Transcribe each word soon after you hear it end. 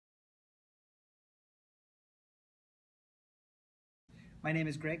My name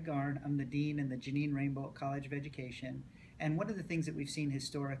is Gregg Garn. I'm the Dean in the Jeannine Rainbolt College of Education. And one of the things that we've seen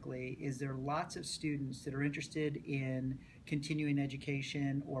historically is there are lots of students that are interested in continuing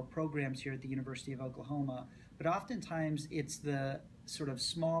education or programs here at the University of Oklahoma, but oftentimes it's the sort of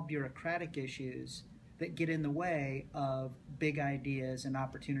small bureaucratic issues that get in the way of big ideas and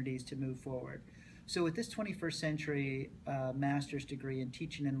opportunities to move forward. So with this 21st century master's degree in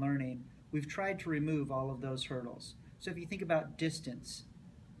teaching and learning, we've tried to remove all of those hurdles. So if you think about distance,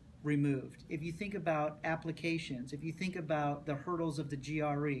 removed. If you think about applications, if you think about the hurdles of the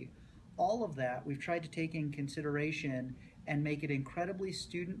GRE, all of that we've tried to take in consideration and make it incredibly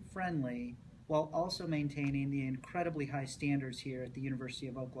student-friendly while also maintaining the incredibly high standards here at the University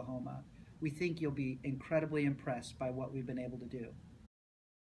of Oklahoma. We think you'll be incredibly impressed by what we've been able to do.